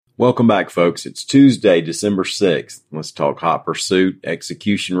Welcome back, folks. It's Tuesday, December 6th. Let's talk hot pursuit,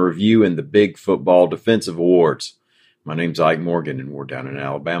 execution review, and the big football defensive awards. My name's Ike Morgan, and we're down in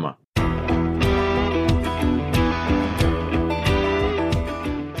Alabama.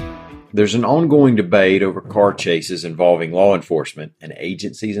 There's an ongoing debate over car chases involving law enforcement, and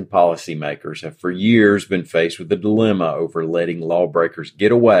agencies and policymakers have for years been faced with the dilemma over letting lawbreakers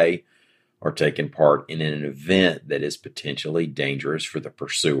get away or taking part in an event that is potentially dangerous for the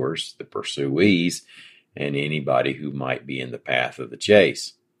pursuers, the pursuees, and anybody who might be in the path of the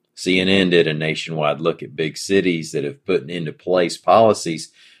chase. CNN did a nationwide look at big cities that have put into place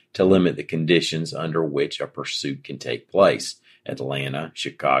policies to limit the conditions under which a pursuit can take place. Atlanta,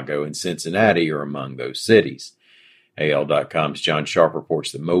 Chicago, and Cincinnati are among those cities. AL.com's John Sharp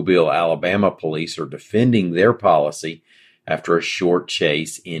reports that Mobile, Alabama police are defending their policy after a short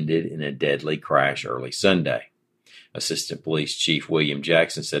chase ended in a deadly crash early Sunday. Assistant Police Chief William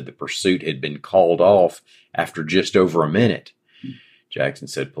Jackson said the pursuit had been called off after just over a minute. Jackson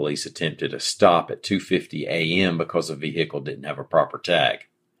said police attempted a stop at 2:50 a.m. because a vehicle didn't have a proper tag.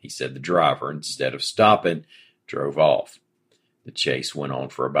 He said the driver, instead of stopping, drove off. The chase went on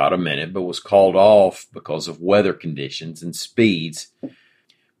for about a minute, but was called off because of weather conditions and speeds.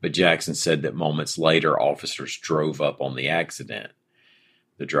 But Jackson said that moments later, officers drove up on the accident.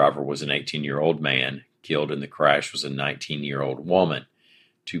 The driver was an 18-year-old man. Killed in the crash was a 19-year-old woman.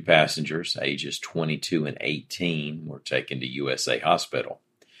 Two passengers, ages 22 and 18, were taken to USA Hospital.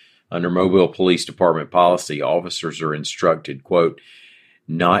 Under Mobile Police Department policy, officers are instructed, quote,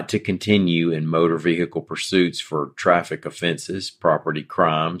 not to continue in motor vehicle pursuits for traffic offenses, property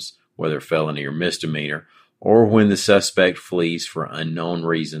crimes, whether felony or misdemeanor, or when the suspect flees for unknown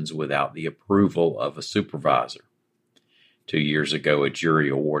reasons without the approval of a supervisor. 2 years ago, a jury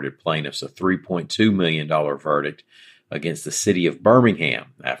awarded plaintiffs a $3.2 million verdict against the city of Birmingham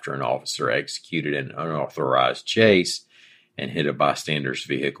after an officer executed an unauthorized chase and hit a bystander's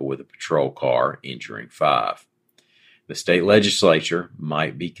vehicle with a patrol car, injuring 5. The state legislature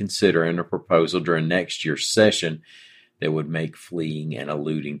might be considering a proposal during next year's session that would make fleeing and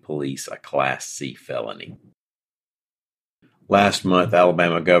eluding police a Class C felony. Last month,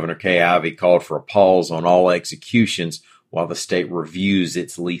 Alabama Governor Kay Ivey called for a pause on all executions while the state reviews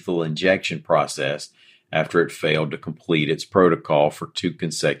its lethal injection process after it failed to complete its protocol for 2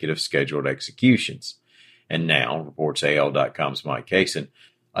 consecutive scheduled executions. And now, reports AL.com's Mike Cason,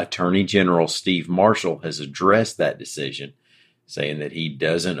 Attorney General Steve Marshall has addressed that decision, saying that he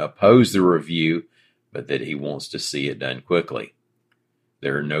doesn't oppose the review, but that he wants to see it done quickly.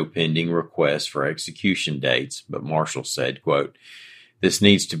 There are no pending requests for execution dates, but Marshall said, quote, this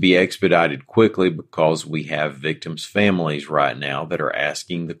needs to be expedited quickly because we have victims' families right now that are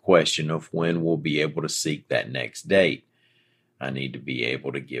asking the question of when we'll be able to seek that next date. I need to be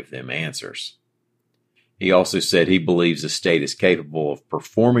able to give them answers. He also said he believes the state is capable of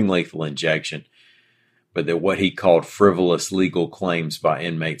performing lethal injection, but that what he called frivolous legal claims by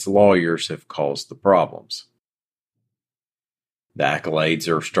inmates' lawyers have caused the problems. The accolades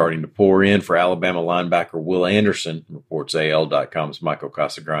are starting to pour in for Alabama linebacker Will Anderson, reports AL.com's Michael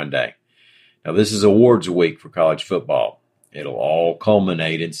Casagrande. Now, this is awards week for college football. It'll all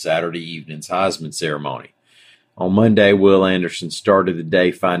culminate in Saturday evening's Heisman ceremony. On Monday, Will Anderson started the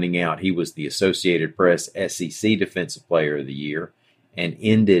day finding out he was the Associated Press SEC Defensive Player of the Year and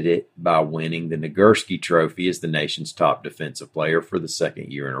ended it by winning the Nagurski Trophy as the nation's top defensive player for the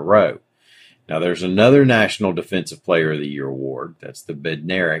second year in a row. Now, there's another National Defensive Player of the Year award. That's the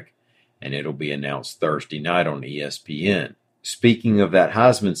Bednarik, and it'll be announced Thursday night on ESPN. Speaking of that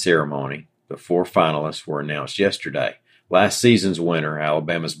Heisman ceremony, the 4 finalists were announced yesterday. Last season's winner,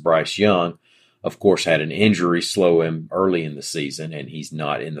 Alabama's Bryce Young, of course, had an injury slow him early in the season, and he's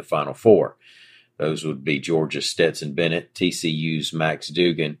not in the Final 4. Those would be Georgia's Stetson Bennett, TCU's Max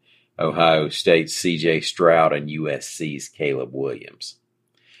Duggan, Ohio State's C.J. Stroud, and USC's Caleb Williams.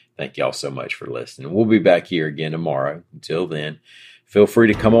 Thank y'all so much for listening. We'll be back here again tomorrow. Until then, feel free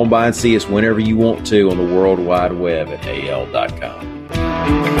to come on by and see us whenever you want to on the World Wide Web at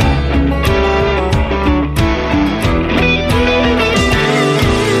AL.com.